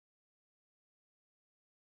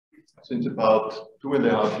since about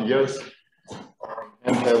 2.5 years on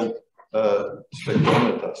handheld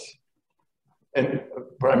spectrometers, and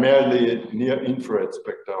primarily near-infrared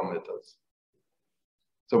spectrometers.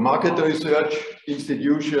 So market research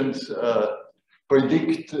institutions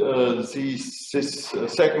predict this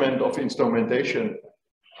segment of instrumentation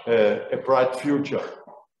a bright future.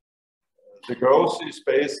 The growth is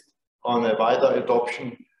based on a wider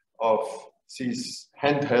adoption of these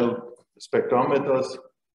handheld spectrometers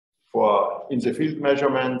for in-the-field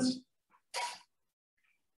measurements,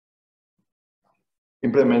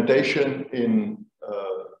 implementation in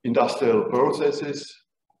industrial processes,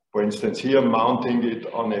 for instance here mounting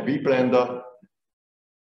it on a V-blender,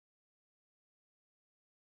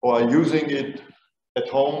 or using it at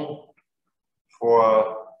home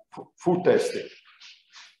for food testing.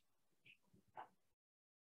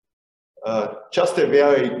 Just a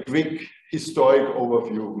very quick historic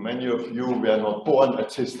overview. Many of you were not born at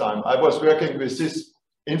this time. I was working with this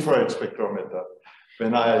infrared spectrometer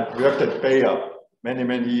when I worked at Bayer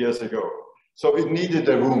many years ago. So it needed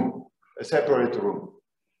a room, a separate room.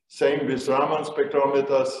 Same with Raman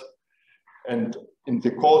spectrometers. And in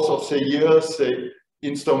the course of the years, the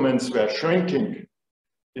instruments were shrinking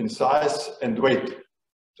in size and weight.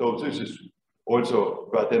 So this is also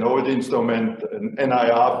quite an old instrument, an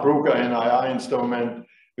NIR, Bruker NIR instrument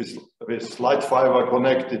with light fiber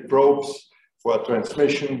connected probes for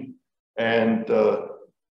transmission and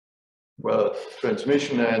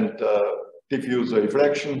diffuse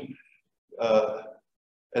reflection.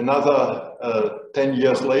 Another 10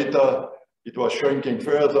 years later, it was shrinking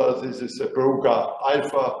further. This is a Bruker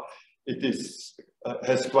Alpha. It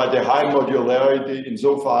has quite a high modularity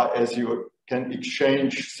insofar as you can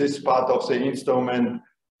exchange this part of the instrument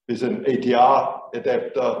with an ATR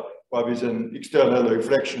adapter or with an external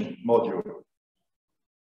reflection module.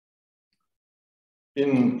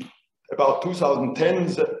 In about 2010,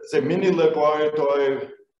 the mini laboratory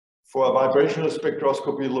for vibrational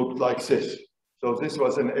spectroscopy looked like this. So this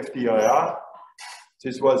was an FTIR.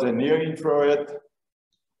 This was a near-infrared.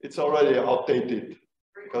 It's already outdated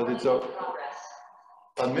because it's a...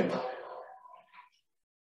 Pardon me?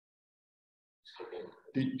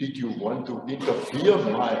 Did you want to interfere?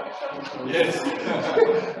 Yes.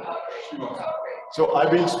 So I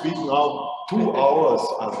will speak now 2 hours,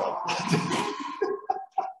 Asa.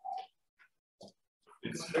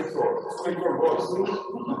 It's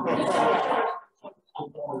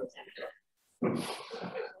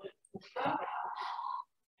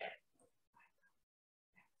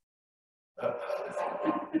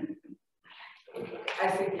I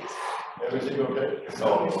think it's everything okay? No,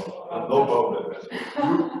 no problem.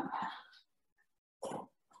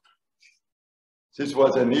 This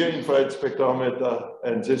was a near-infrared spectrometer,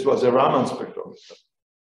 and this was a Raman spectrometer.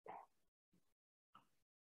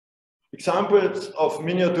 Examples of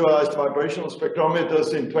miniaturized vibrational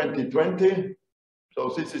spectrometers in 2020. So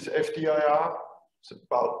this is FTIR. It's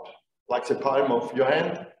about like the palm of your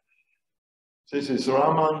hand. This is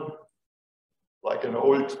Raman, like an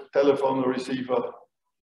old telephone receiver.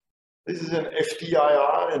 This is an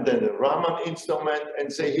FTIR and then a Raman instrument,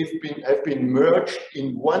 and they have been merged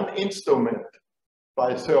in one instrument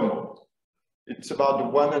by thermal. It's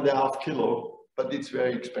about 1.5 kilo, but it's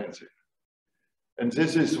very expensive. And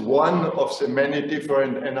this is one of the many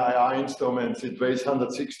different NIR instruments. It weighs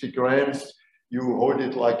 160 grams. You hold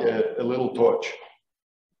it like a little torch.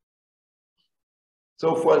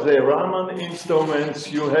 So for the Raman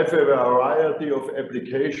instruments, you have a variety of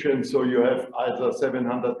applications. So you have either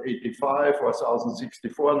 785 or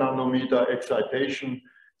 1064 nanometer excitation.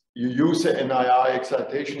 You use the NIR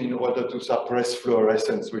excitation in order to suppress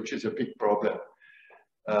fluorescence, which is a big problem.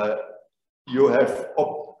 You have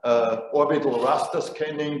orbital raster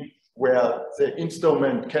scanning, where the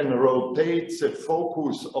instrument can rotate the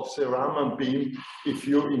focus of the Raman beam if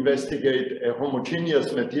you investigate a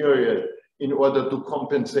homogeneous material in order to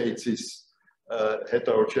compensate this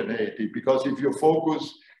heterogeneity. Because if you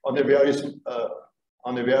focus on a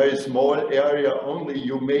very small area only,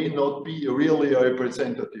 you may not be really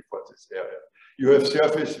representative for this area. You have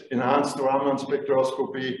surface enhanced Raman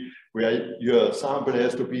spectroscopy, where your sample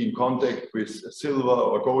has to be in contact with a silver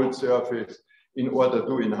or gold surface in order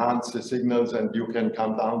to enhance the signals, and you can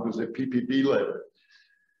come down to the ppb level.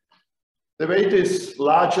 The weight is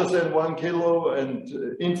larger than 1 kilo, and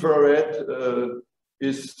infrared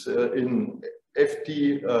is in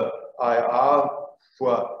FTIR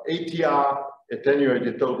for ATR,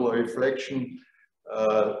 attenuated total reflection,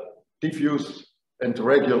 diffuse and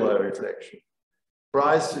regular reflection.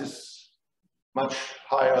 Price is much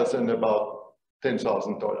higher than about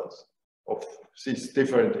 $10,000 of these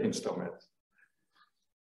different instruments.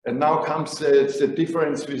 And now comes the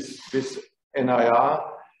difference with NIR.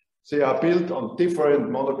 They are built on different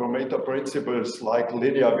monochromator principles like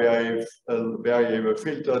linear variable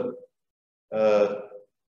filtered,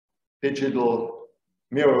 digital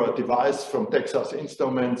mirror device from Texas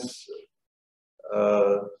Instruments,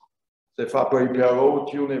 the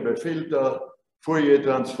Fabry-Perot tunable filter, Fourier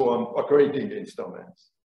transform, or grating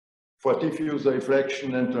instruments for diffuse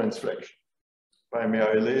reflection and transflection.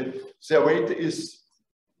 Primarily, their weight is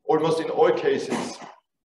almost in all cases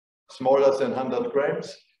smaller than 100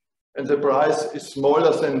 grams, and the price is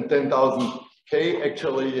smaller than 10,000 K.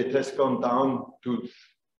 Actually, it has gone down to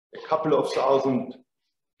a couple of thousand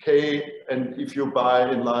K, and if you buy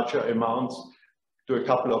in larger amounts, to a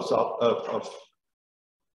couple of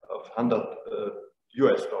 $100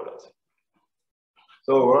 US.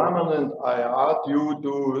 So Raman and IR, due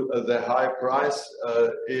to the high price,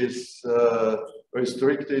 is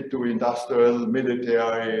restricted to industrial,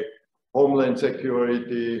 military, homeland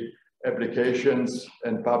security applications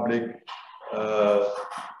and public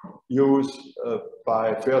use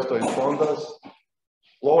by first responders,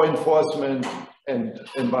 law enforcement, and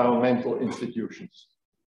environmental institutions.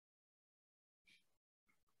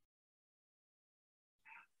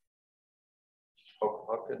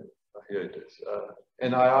 Here it is.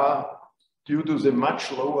 NIR, due to the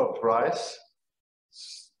much lower price,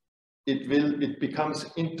 it becomes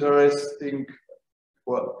interesting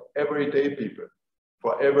for everyday people,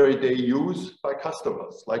 for everyday use by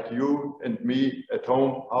customers like you and me at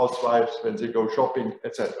home, housewives when they go shopping,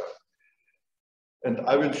 etc. And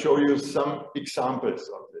I will show you some examples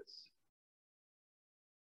of this.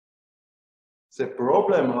 The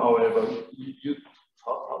problem, however,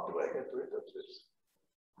 how do I get rid of this?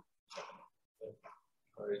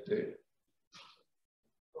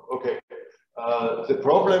 Okay, the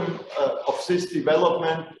problem of this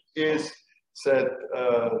development is that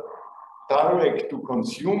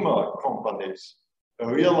direct-to-consumer companies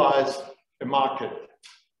realize a market,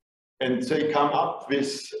 and they come up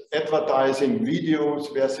with advertising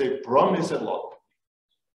videos where they promise a lot.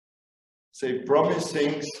 They promise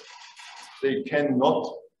things they cannot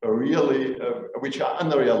really, which are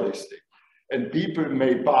unrealistic. And people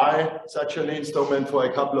may buy such an instrument for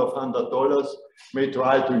a couple of $100, may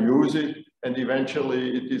try to use it, and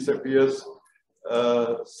eventually it disappears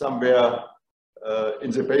somewhere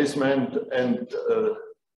in the basement, and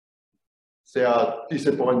they are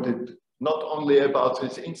disappointed not only about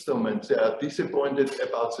this instrument, they are disappointed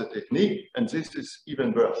about the technique, and this is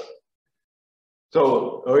even worse.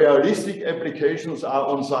 So realistic applications are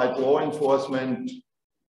on-site law enforcement,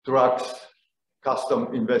 drugs,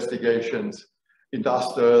 custom investigations,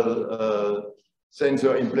 industrial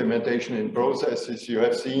sensor implementation in processes. You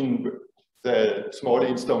have seen the small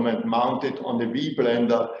instrument mounted on the V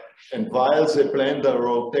blender, and while the blender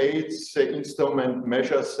rotates, the instrument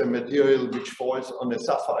measures the material which falls on a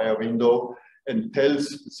sapphire window and tells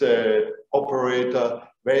the operator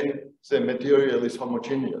when the material is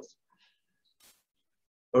homogeneous.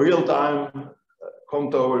 Real-time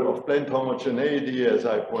control of blend homogeneity, as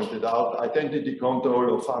I pointed out, identity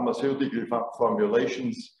control of pharmaceutical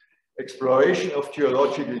formulations, exploration of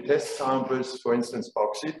geological test samples, for instance,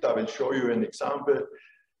 bauxite. I will show you an example.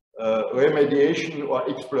 Remediation or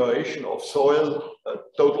exploration of soil,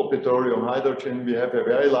 total petroleum hydrogen. We have a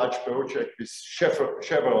very large project with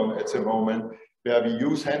Chevron at the moment, where we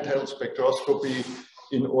use handheld spectroscopy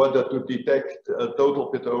in order to detect total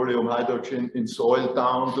petroleum hydrogen in soil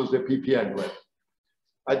down to the ppm level.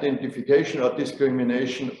 Identification or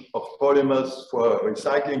discrimination of polymers for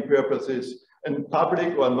recycling purposes, and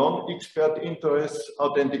public or non-expert interests,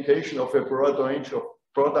 authentication of a broad range of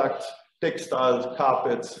products, textiles,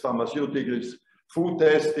 carpets, pharmaceuticals, food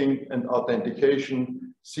testing and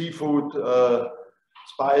authentication, seafood,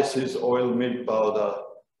 spices, oil, milk powder,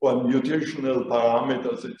 or nutritional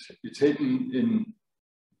parameters. It's hidden in,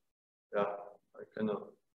 yeah, I cannot.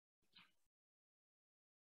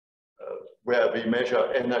 Where we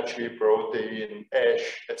measure energy, protein,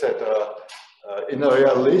 ash, etc., in a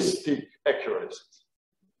realistic accuracy.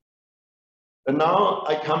 And now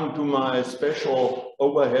I come to my special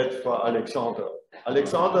overhead for Alexander.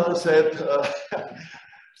 Alexander said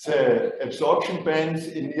the absorption bands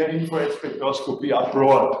in near-infrared spectroscopy are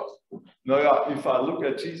broad. Now, if I look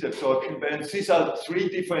at these absorption bands, these are three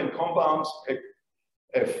different compounds: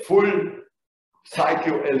 a full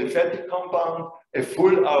cycloaliphatic compound, a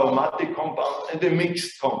full aromatic compound, and a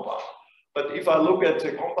mixed compound. But if I look at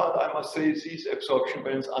the compound, I must say these absorption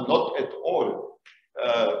bands are not at all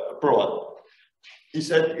broad. He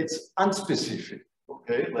said it's unspecific.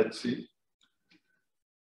 Okay, let's see.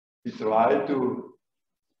 He tried to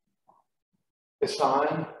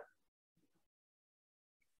assign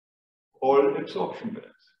all absorption bands.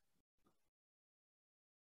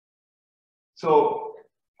 So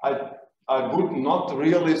I would not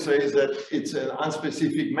really say that it's an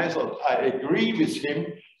unspecific method. I agree with him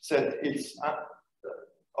that it's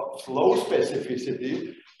of low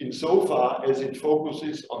specificity insofar as it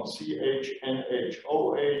focuses on CH, NH,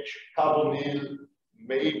 OH, carbonyl,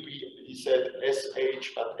 maybe he said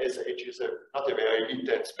SH, but SH is not a very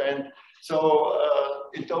intense band. So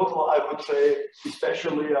in total, I would say,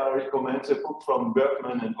 especially I recommend the book from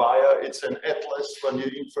Bergman and Weyer. It's an atlas for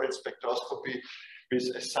near-infrared spectroscopy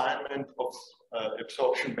with assignment of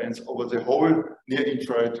absorption bands over the whole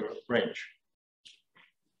near-infrared range.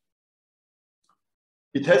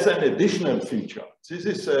 It has an additional feature. This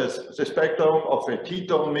is the spectrum of a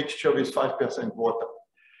ketone mixture with 5% water.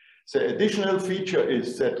 The additional feature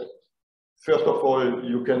is that, first of all,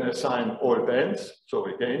 you can assign all bands. So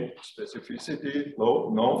again, specificity,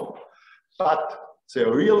 low, no. But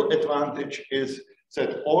the real advantage is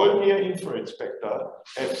that all near-infrared spectra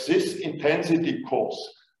have this intensity course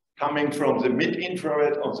coming from the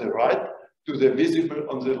mid-infrared on the right to the visible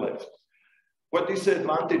on the left. What is the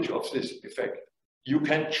advantage of this effect? You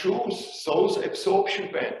can choose those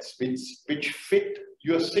absorption bands which fit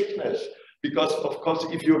your thickness. Because, of course,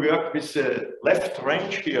 if you work with the left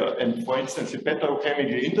range here, and for instance, the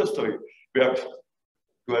petrochemical industry works,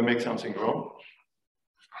 do I make something wrong?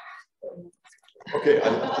 Okay,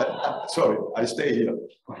 sorry, I stay here.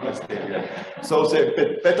 So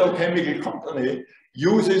the petrochemical company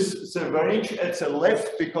uses the range at the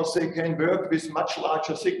left because they can work with much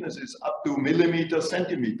larger thicknesses, up to millimeter,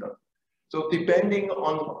 centimeter. So depending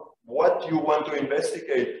on what you want to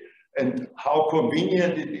investigate, and how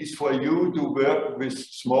convenient it is for you to work with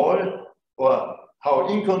small, or how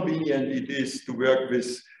inconvenient it is to work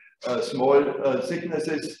with small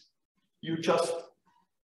thicknesses, you just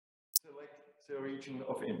select the region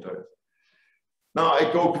of interest. Now I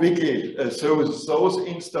go quickly through those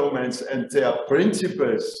instruments and their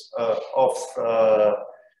principles of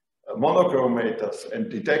monochromators and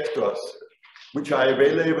detectors, which are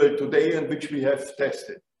available today and which we have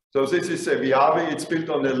tested. So this is a Viavi, it's built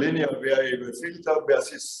on a linear variable filter, where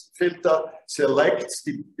this filter selects,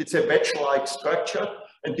 it's a wedge-like structure,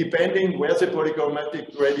 and depending where the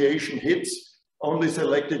polychromatic radiation hits, only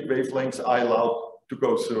selected wavelengths are allowed to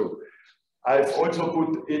go through. I've also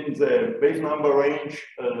put in the wave number range,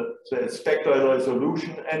 the spectral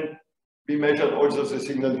resolution, and we measured also the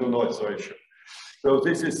signal-to-noise ratio. So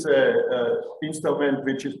this is an instrument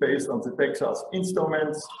which is based on the Texas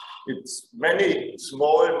Instruments. It's many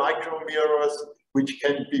small micro mirrors which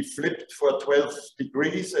can be flipped for 12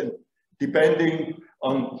 degrees, and depending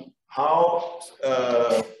on how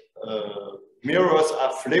mirrors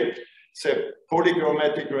are flipped, the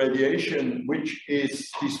polychromatic radiation which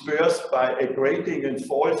is dispersed by a grating and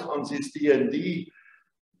falls on this DND,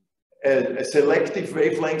 selective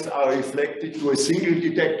wavelengths are reflected to a single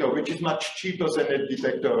detector, which is much cheaper than a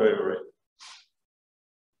detector array.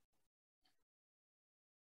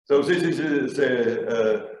 So this is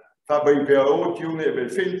the Fabry-Perot tunable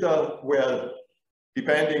filter, where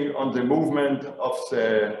depending on the movement of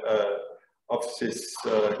this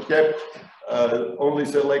gap, only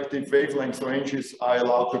selective wavelength ranges are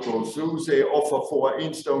allowed to go through. They offer 4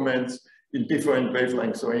 instruments in different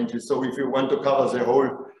wavelength ranges. So if you want to cover the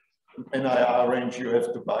whole NIR range, you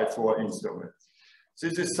have to buy 4 instruments.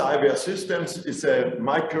 This is Cyber Systems. It's a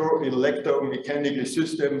micro-electromechanical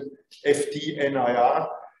system, FT-NIR.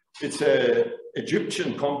 It's an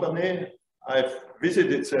Egyptian company. I've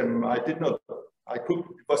visited them. It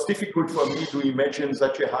was difficult for me to imagine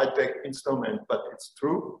such a high-tech instrument, but it's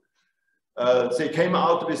true. They came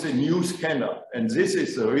out with a new scanner, and this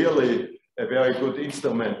is really a very good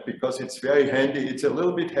instrument because it's very handy. It's a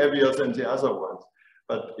little bit heavier than the other ones,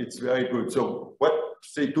 but it's very good. So what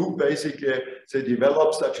they do basically, they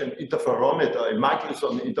develop such an interferometer, a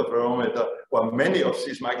Michelson interferometer, or many of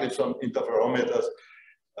these Michelson interferometers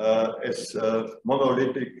as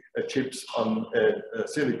monolithic chips on a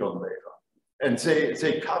silicon wafer. And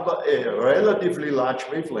they cover a relatively large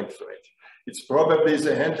wavelength range. It's probably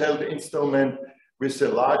the handheld instrument with the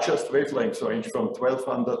largest wavelength range from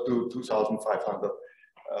 1200 to 2500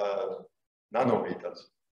 nanometers.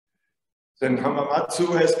 Then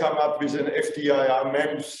Hamamatsu has come up with an FTIR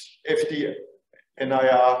MEMS,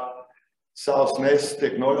 FT-NIR, SARS-NES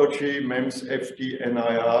technology, MEMS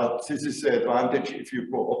FT-NIR. This is the advantage if you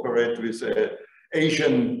cooperate with an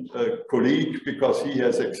Asian colleague, because he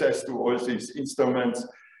has access to all these instruments.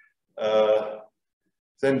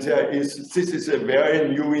 Then this is a very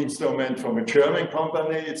new instrument from a German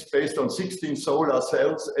company. It's based on 16 solar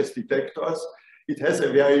cells as detectors. It has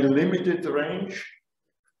a very limited range.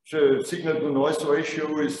 The signal-to-noise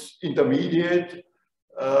ratio is intermediate,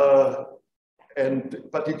 but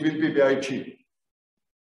it will be very cheap.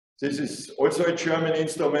 This is also a German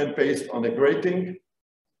instrument based on a grating.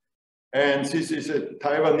 And this is a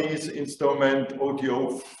Taiwanese instrument,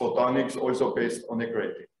 OTO Photonics, also based on a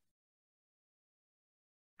grating.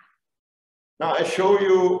 Now I show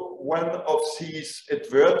you one of these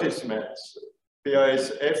advertisements.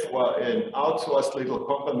 BASF, or an outsourced little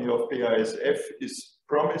company of BASF, is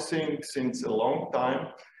promising since a long time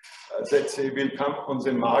that they will come on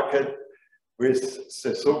the market with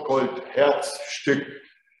the so-called Herzstück.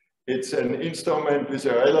 It's an instrument with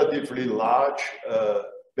a relatively large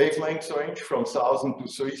wavelength range from 1,000 to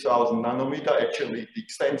 3,000 nanometer. Actually, it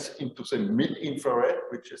extends into the mid-infrared,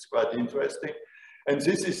 which is quite interesting. And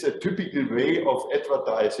this is a typical way of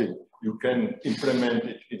advertising. You can implement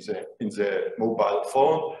it in the mobile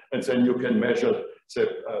phone, and then you can measure the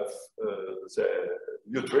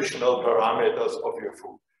nutritional parameters of your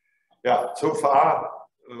food. Yeah, so far,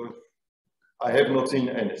 I have not seen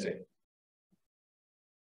anything.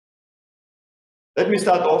 Let me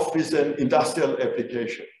start off with an industrial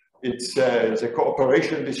application. It's the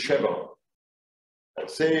cooperation with Chevron.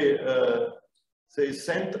 They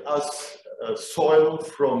sent us soil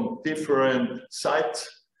from different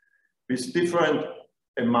sites with different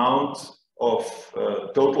amounts of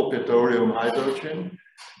total petroleum hydrogen,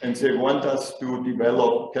 and they want us to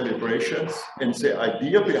develop calibrations. And the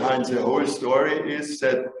idea behind the whole story is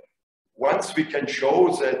that once we can show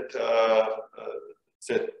that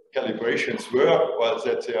that calibrations work or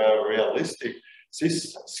that they are realistic,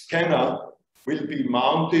 this scanner will be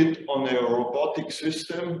mounted on a robotic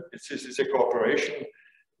system. This is a cooperation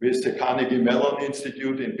with the Carnegie Mellon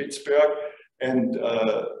Institute in Pittsburgh, and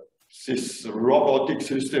this robotic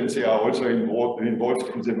system, they are also involved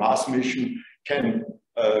in the Mars mission, can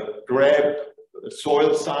grab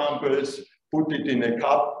soil samples, put it in a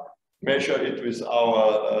cup, measure it with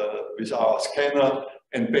our scanner,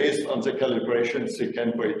 and based on the calibrations, they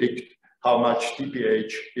can predict how much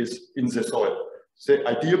TPH is in the soil. The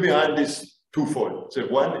idea behind this twofold. The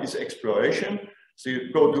one is exploration. So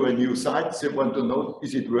you go to a new site, they want to know,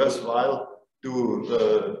 is it worthwhile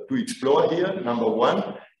to explore here? Number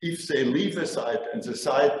one, if they leave a site and the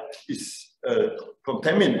site is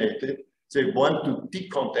contaminated, they want to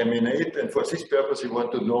decontaminate, and for this purpose, they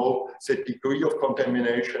want to know the degree of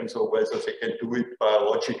contamination, so whether they can do it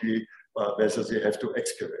biologically, or whether they have to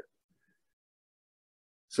excavate.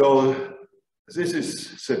 So this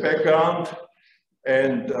is the background,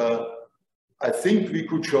 and I think we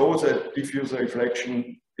could show that diffuse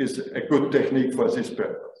reflection is a good technique for this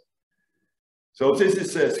purpose. So this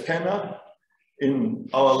is a scanner. In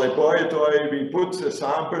our laboratory, we put the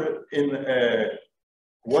sample in a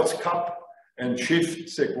quartz cup and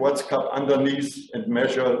shift the quartz cup underneath and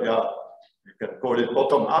measure, you can call it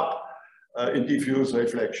bottom up, in diffuse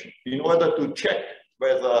reflection. In order to check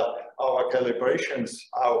whether our calibrations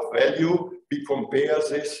are of value, we compare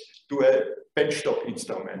this to a benchtop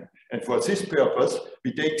instrument. And for this purpose,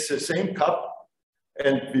 we take the same cup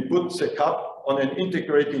and we put the cup on an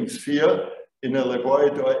integrating sphere in a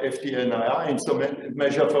laboratory FTNIR instrument and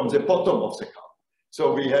measure from the bottom of the cup.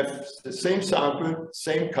 So we have the same sample,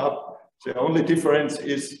 same cup. The only difference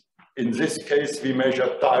is, in this case, we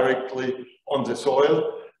measure directly on the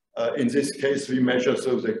soil. In this case, we measure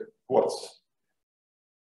through the quartz.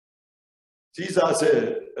 These are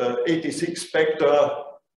the 86 spectra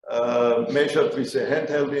measured with a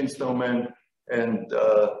handheld instrument and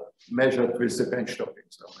measured with the benchtop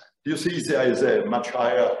instrument. You see there is a much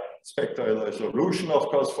higher spectral resolution, of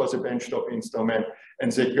course, for the benchtop instrument,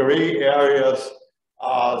 and the gray areas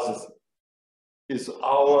is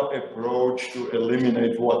our approach to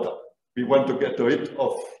eliminate water. We want to get rid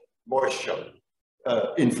of moisture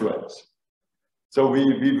influence. So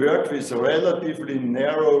we work with relatively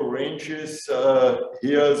narrow ranges.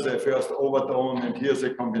 Here's the first overtone, and here's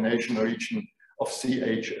a combination region of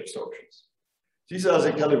CH absorptions. These are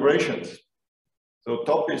the calibrations. So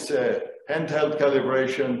top is a handheld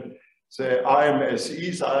calibration. The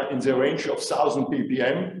RMSEs are in the range of 1,000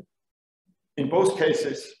 ppm in both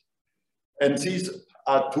cases. And these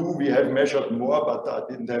are two, we have measured more, but I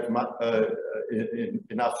didn't have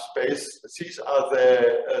enough space. These are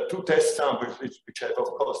the two test samples which have, of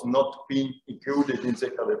course, not been included in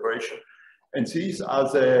the calibration. And these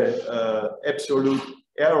are the absolute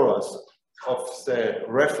errors of the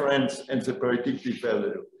reference and the predicted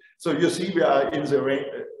value. So you see we are in the range,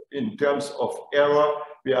 in terms of error,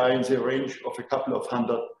 we are in the range of a couple of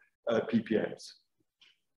hundred ppms,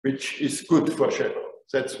 which is good for Chevron.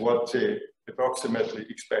 That's what they approximately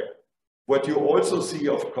expect. What you also see,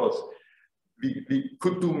 of course, we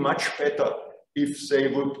could do much better if they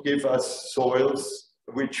would give us soils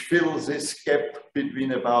which fill this gap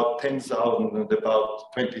between about 10,000 and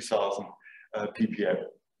about 20,000 ppm.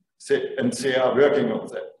 And they are working on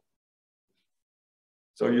that.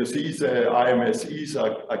 So you see the IMSEs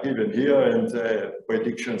are given here and the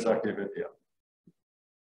predictions are given here.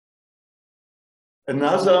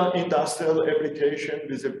 Another industrial application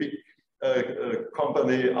with a big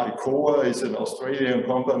company, Alcoa, is an Australian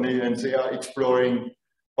company, and they are exploring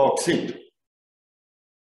bauxite.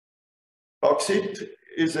 Bauxite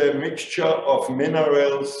is a mixture of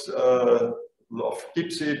minerals, of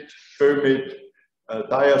gibbsite, permit,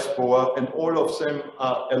 diaspora, and all of them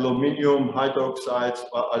are aluminum hydroxides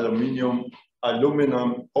or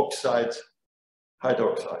aluminum oxides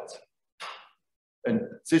hydroxides. And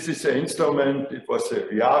this is the instrument. It was a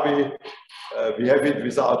Viavi. We have it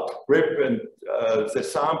without grip, and the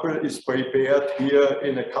sample is prepared here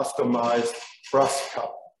in a customized brass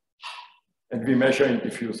cup. And we measure in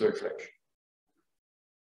diffuse reflection.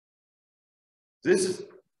 This is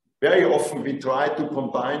very often we try to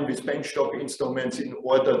combine with benchtop instruments in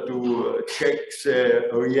order to check the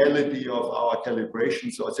reality of our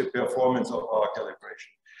calibrations or the performance of our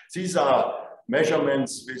calibration. These are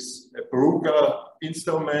measurements with a Brugger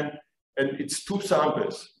instrument, and it's two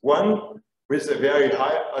samples, one with a very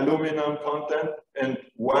high aluminum content and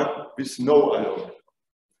one with no aluminum.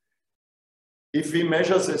 If we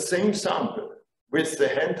measure the same sample with the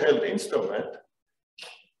handheld instrument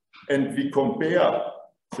and we compare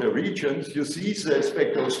the regions, you see the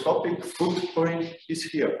spectroscopic footprint is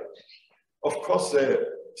here. Of course, the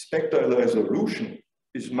spectral resolution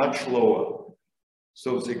is much lower.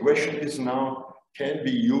 So the question is now, can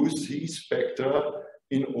we use these spectra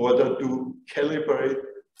in order to calibrate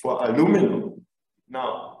for aluminum?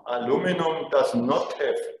 Now, aluminum does not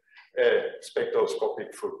have a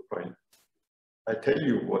spectroscopic footprint. I tell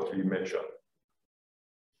you what we measure.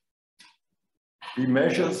 We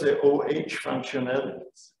measure the OH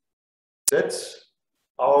functionalities. That's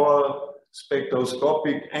our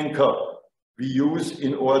spectroscopic anchor we use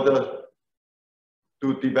in order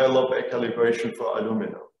to develop a calibration for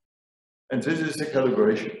aluminum. And this is a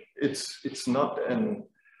calibration. It's not a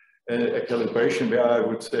calibration where I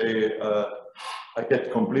would say I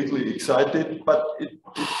get completely excited, but it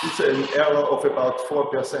is an error of about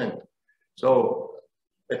 4%. So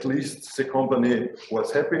at least the company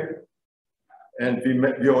was happy. And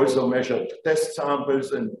we also measured test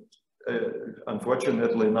samples, and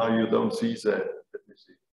unfortunately now you don't see the, let me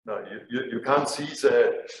see. No, you can't see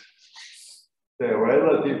the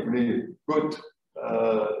relatively good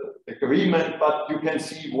agreement, but you can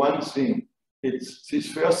see one thing. It's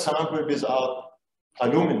this first sample without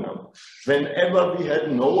aluminum. Whenever we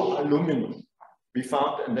had no aluminum, we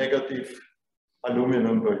found a negative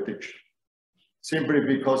aluminum prediction. Simply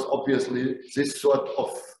because obviously this sort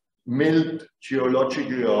of milled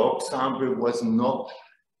geological rock sample was not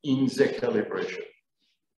in the calibration.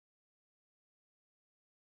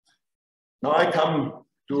 Now I come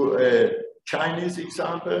to a Chinese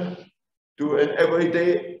example, to an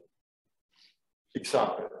everyday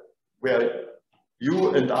example, where you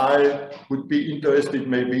and I would be interested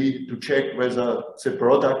maybe to check whether the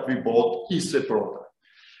product we bought is the product.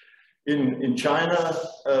 In China,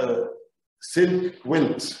 silk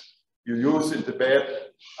quilts you use in the bed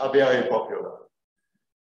are very popular.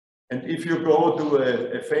 And if you go to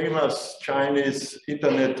a famous Chinese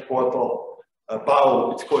internet portal,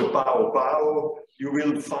 Bao, it's called Bao, you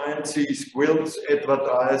will find these quilts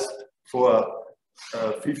advertised for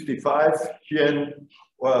 55 yen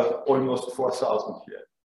or almost 4,000 yen.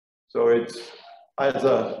 So it's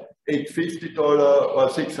either $850 or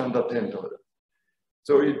 $610.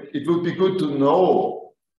 So it would be good to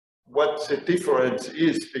know what the difference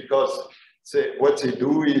is, because what they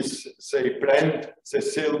do is they blend the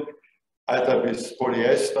silk either with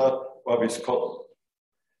polyester or with cotton.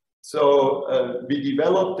 So we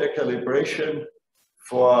developed a calibration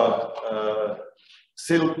for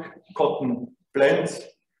silk cotton blends,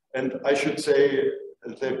 and I should say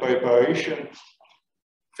the preparation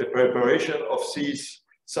of these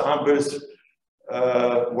samples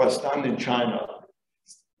was done in China.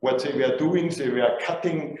 What they were doing, they were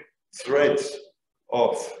cutting threads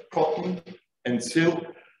of cotton and silk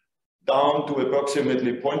down to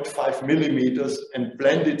approximately 0.5 millimeters and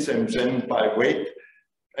blended them then by weight,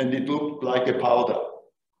 and it looked like a powder.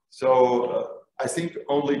 So I think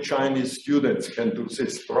only Chinese students can do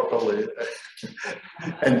this properly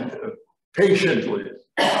and patiently.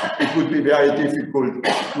 It would be very difficult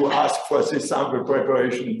to ask for this sample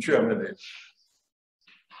preparation in Germany.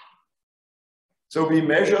 So we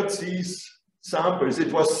measured these samples.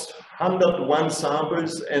 It was 101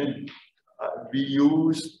 samples, and we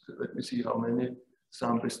used, let me see how many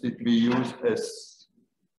samples did we use as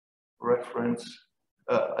reference.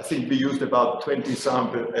 I think we used about 20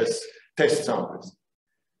 samples as test samples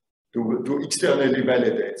to externally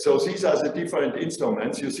validate. So these are the different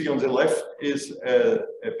instruments. You see on the left is a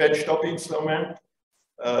benchtop instrument.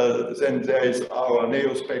 Then there is our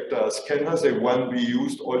HelioSPIR scanner, the one we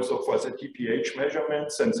used also for the TPH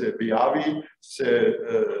measurements, and the VIAVI,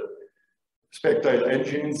 the spectral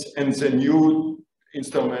engines, and the new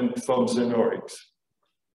instrument from the Norix.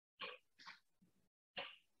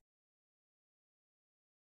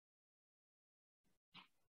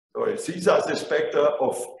 So these are the spectra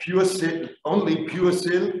of pure silk, only pure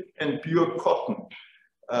silk and pure cotton.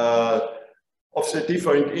 Of the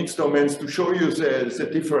different instruments to show you the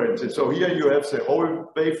differences. So here you have the whole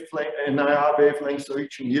wavelength, NIR wavelength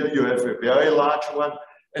region. Here you have a very large one,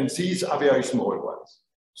 and these are very small ones.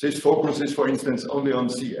 This focuses, for instance, only on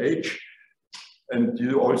CH, and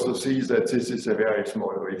you also see that this is a very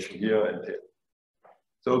small region here and here.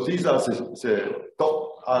 So these are the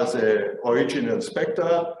top are the original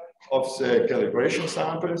spectra of the calibration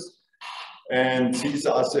samples. And these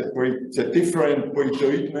are the different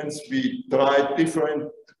pre-treatments. We tried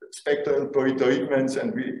different spectral pre-treatments,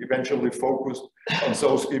 and we eventually focused on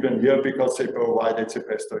those given here because they provided the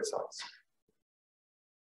best results.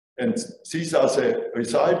 And these are the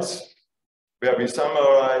results where we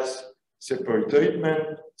summarize the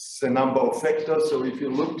pre-treatment, the number of factors. So if you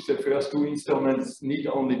look, the first two instruments need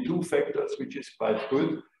only 2 factors, which is quite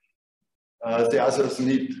good. The others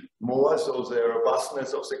need more, so the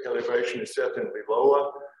robustness of the calibration is certainly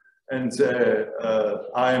lower. And the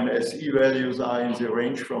IMSE values are in the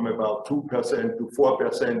range from about 2% to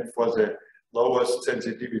 4% for the lowest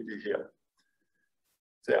sensitivity here.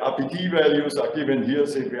 The RPD values are given here.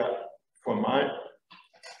 They were, for my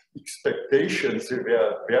expectations, they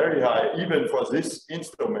were very high, even for this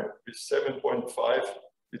instrument with 7.5.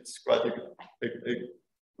 It's quite a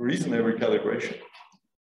reasonable calibration.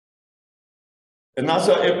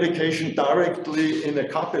 Another application directly in a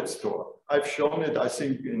carpet store. I've shown it, I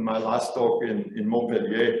think, in my last talk in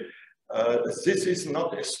Montpellier. This is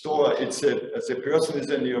not a store, it's a person is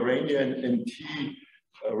an Iranian, and he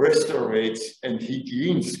restaurates and he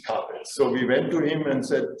cleans carpets. So we went to him and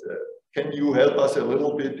said, can you help us a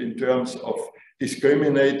little bit in terms of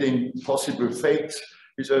discriminating possible fakes?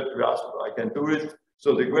 He said, yes, I can do it.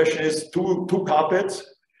 So the question is, two carpets,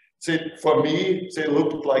 for me, they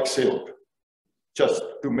looked like silk. Just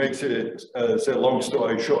to make the long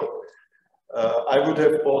story short. I would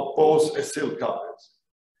have bought both as silk carpets.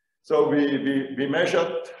 So we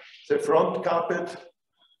measured the front carpet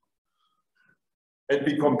and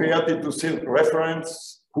we compared it to silk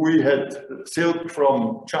reference. We had silk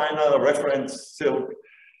from China, reference silk,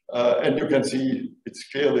 and you can see it's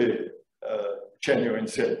clearly genuine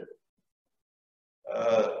silk.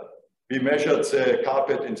 We measured the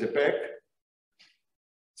carpet in the back.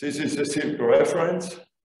 This is a silk reference,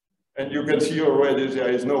 and you can see already there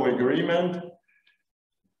is no agreement.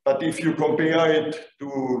 But if you compare it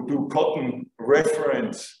to cotton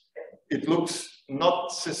reference, it looks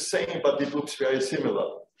not the same, but it looks very similar.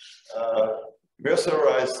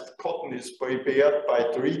 Mercerized cotton is prepared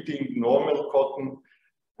by treating normal cotton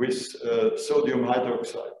with sodium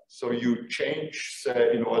hydroxide. So you change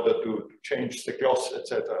in order to change the gloss,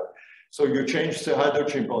 etc. So you change the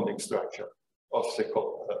hydrogen bonding structure of the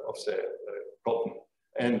cotton.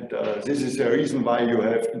 And this is the reason why you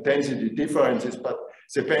have intensity differences, but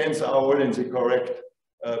the bands are all in the correct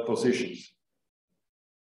positions.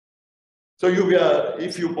 So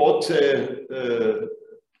if you bought the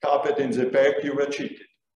carpet in the back, you were cheated.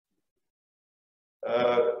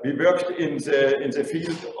 We worked in the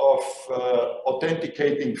field of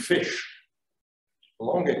authenticating fish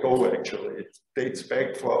long ago, actually. It dates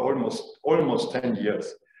back for almost 10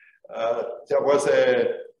 years. There was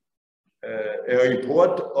a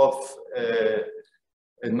report of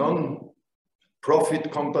a non-profit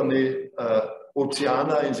company,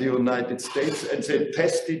 Oceana, in the United States, and they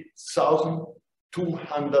tested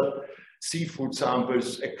 1,200 seafood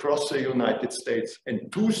samples across the United States, and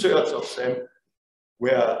 2/3 of them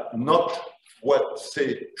were not what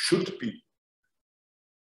they should be.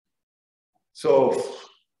 So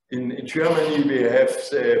in Germany, we have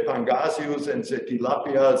the Pangasius and the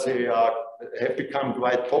tilapia. They have become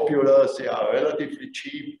quite popular. They are relatively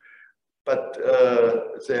cheap, but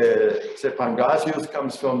the Pangasius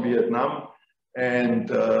comes from Vietnam, and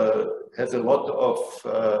has a lot of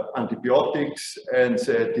antibiotics, and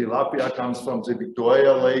the tilapia comes from the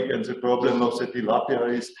Victoria Lake, and the problem of the tilapia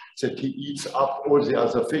is that he eats up all the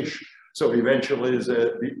other fish. So eventually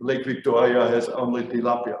the Lake Victoria has only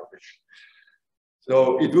tilapia fish.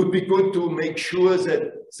 So it would be good to make sure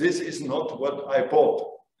that this is not what I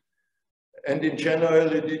bought. And in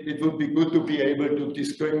general, it would be good to be able to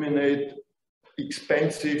discriminate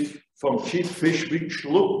expensive from cheap fish which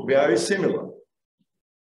look very similar.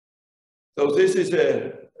 So this is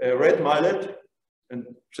a red mullet, and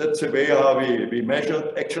that's the way how we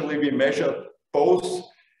measured. Actually, we measured both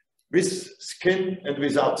with skin and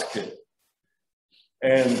without skin.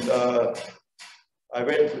 And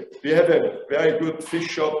we have a very good fish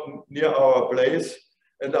shop near our place,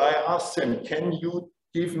 and I asked them, can you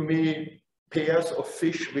give me pairs of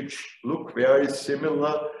fish which look very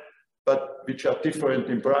similar, but which are different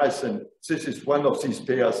in price? And this is one of these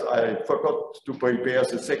pairs. I forgot to prepare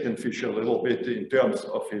the second fish a little bit in terms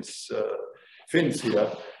of his fins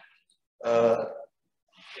here.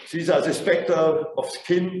 These are the spectra of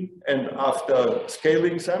skin, and after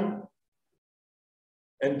scaling them,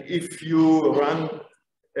 and if you run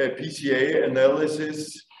a PCA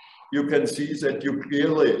analysis, you can see that you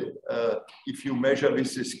clearly, if you measure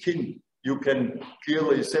with the skin, you can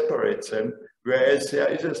clearly separate them, whereas there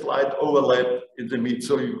is a slight overlap in the meat,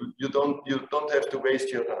 so you don't have to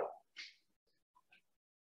waste your time.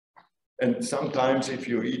 And sometimes if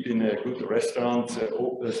you eat in a good restaurant,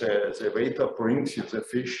 the waiter brings you the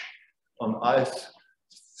fish on ice,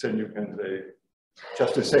 then you can say,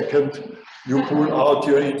 just a second, you pull out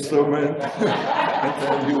your instrument, and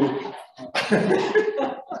then you...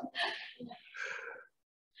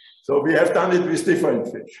 So we have done it with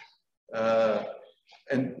different fish.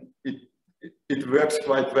 And it works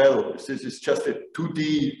quite well. This is just a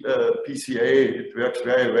 2D PCA. It works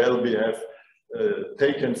very well. We have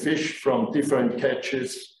taken fish from different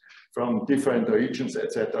catches, from different regions,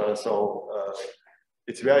 etc. So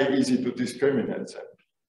it's very easy to discriminate them.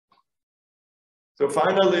 So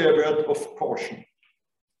finally, a word of caution.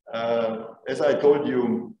 As I told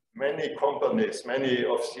you, many companies, many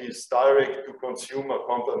of these direct-to-consumer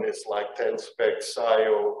companies like Telspec,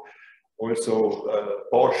 Sayo, also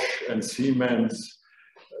Bosch and Siemens,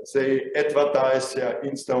 they advertise their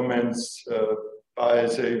instruments by,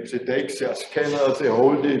 they take their scanner, they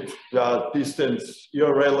hold it, their distance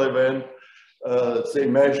irrelevant, they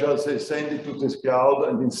measure, they send it to the cloud,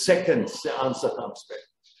 and in seconds the answer comes back.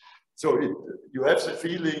 So you have the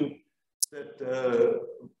feeling that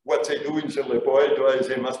what they do in the laboratory,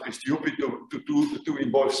 they must be stupid to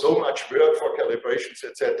involve so much work for calibrations,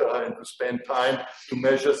 etc., and to spend time to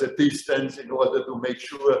measure the distance in order to make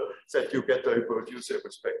sure that you get a reproducible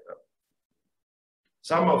spectrum.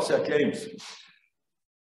 Some of their claims,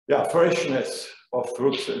 yeah, freshness of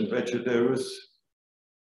fruits and vegetables,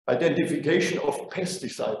 identification of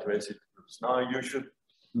pesticide residues. Now you should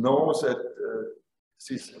know that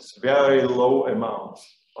this is very low amounts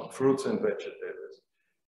on fruits and vegetables.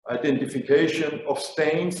 Identification of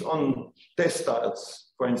stains on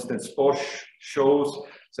textiles. For instance, Bosch shows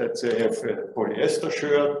that they have a polyester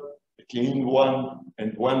shirt, a clean one,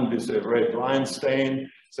 and one with a red wine stain.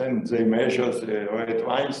 Then they measure the red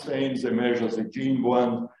wine stain, they measure the clean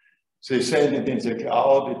one, they send it in the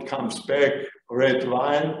cloud, it comes back, red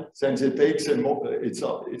wine, then they take them, it's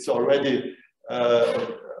already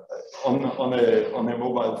on a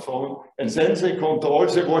mobile phone, and then they control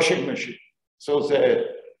the washing machine. So the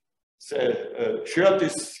shirt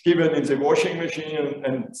is given in the washing machine,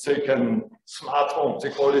 and they can smart home,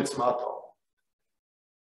 they call it smart home.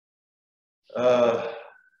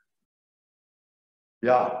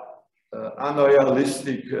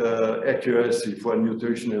 Unrealistic accuracy for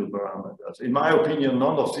nutritional parameters. In my opinion,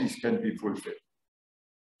 none of these can be fulfilled.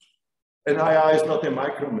 NIR is not a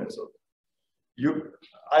micro method.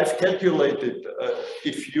 I've calculated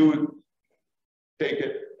if you take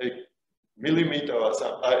a millimeter or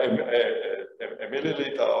a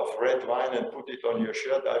milliliter of red wine and put it on your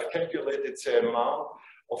shirt, I've calculated the amount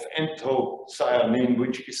of anthocyanin,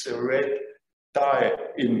 which is a red dye,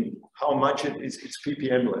 in how much it is its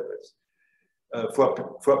ppm levels.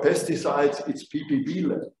 For pesticides, it's ppb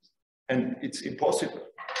levels, and it's impossible.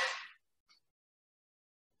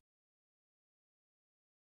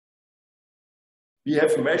 We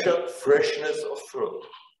have measured freshness of fruit,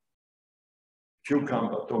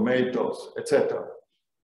 cucumber, tomatoes, etc.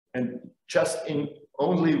 And just in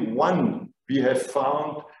only one, we have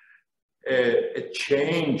found a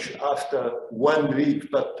change after 1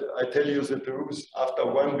 week. But I tell you the truth, after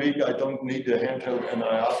 1 week, I don't need a handheld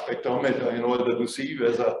NIR spectrometer in order to see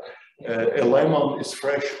whether a lemon is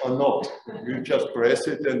fresh or not. You just press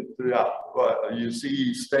it and yeah, well, you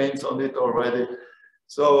see stains on it already.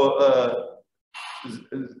 So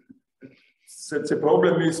the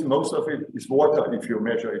problem is most of it is water if you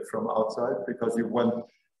measure it from outside, because you want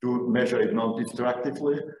to measure it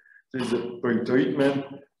non-destructively. This is a pre-treatment,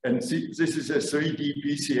 and this is a 3D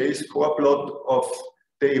PCA score plot of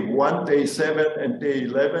day 1, day 7, and day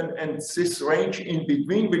 11, and this range in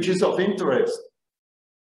between, which is of interest,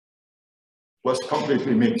 was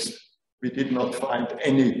completely mixed. We did not find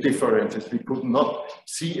any differences. We could not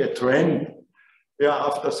see a trend. Yeah,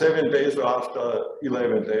 after 7 days or after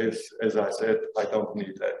 11 days, as I said, I don't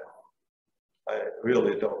need that. I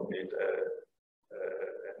really don't need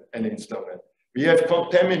an instrument. We have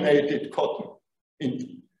contaminated cotton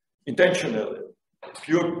intentionally.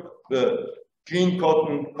 Pure clean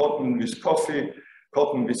cotton, cotton with coffee,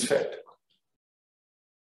 cotton with fat.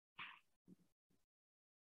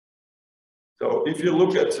 So if you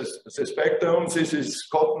look at the spectrum, this is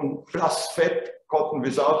cotton plus fat, cotton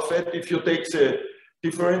without fat. If you take the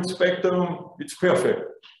different spectrum, it's perfect.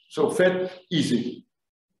 So fat, easy.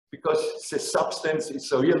 Because the substance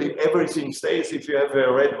is really everything stays. If you have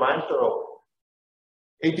a red wine drop,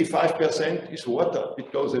 85% is water,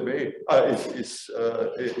 it goes away.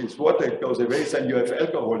 It's water, it goes away. Then you have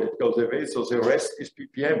alcohol, it goes away. So the rest is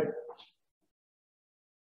ppm.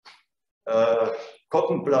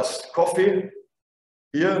 Cotton plus coffee.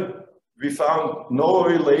 Here we found no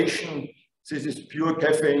relation. This is pure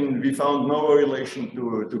caffeine. We found no relation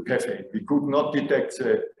to caffeine. We could not detect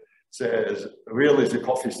really the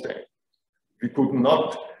coffee stain. We could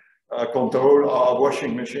not control our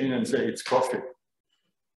washing machine and say it's coffee.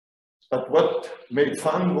 But what made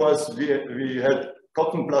fun was we had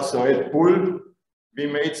cotton plus Red Bull. We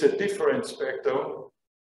made the different spectrum.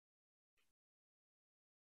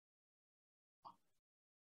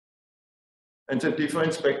 And the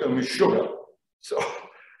different spectrum is sugar. So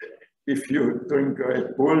if you drink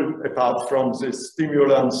Red Bull, apart from the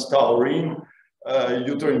stimulant taurine,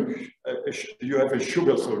 you have a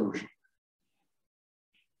sugar solution.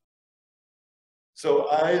 So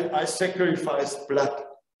I sacrificed blood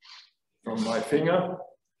from my finger,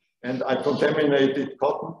 and I contaminated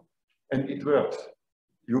cotton, and it works.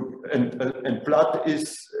 And blood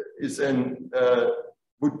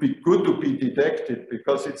would be good to be detected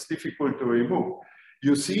because it's difficult to remove.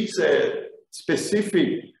 You see the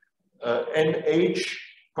specific NH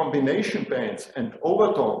combination bands and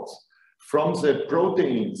overtones from the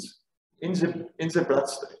proteins in the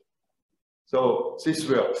bloodstream. So this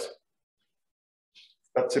works.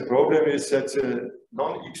 But the problem is that the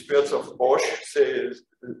non-experts of Bosch say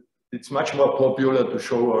it's much more popular to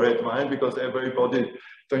show red wine because everybody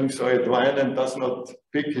drinks red wine and does not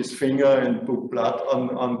pick his finger and put blood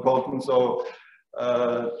on cotton. So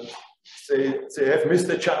they have missed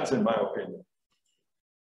a chance, in my opinion.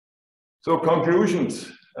 So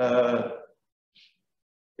conclusions.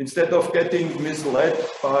 Instead of getting misled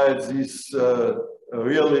by these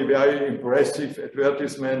really very impressive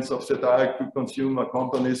advertisements of the direct-to-consumer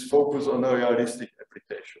companies, focus on realistic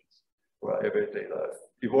applications for everyday life.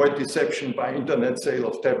 Avoid deception by internet sale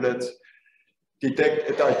of tablets. Detect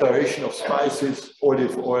adulteration of spices,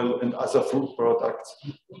 olive oil, and other food products.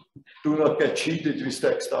 Do not get cheated with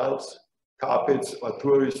textiles, carpets, or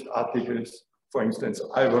tourist articles, for instance,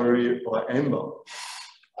 ivory or amber.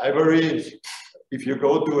 Ivory, if you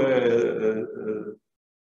go to a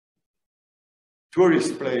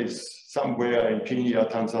tourist place somewhere in Kenya,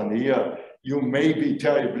 Tanzania, you may be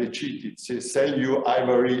terribly cheated. They sell you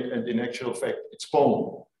ivory, and in actual fact, it's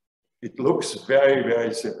bone. It looks very,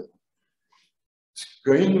 very similar.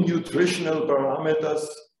 Screen nutritional parameters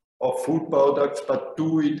of food products, but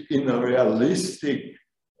do it in a realistic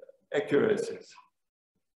accuracy.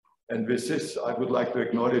 And with this, I would like to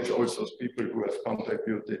acknowledge also people who have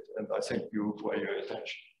contributed, and I thank you for your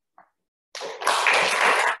attention.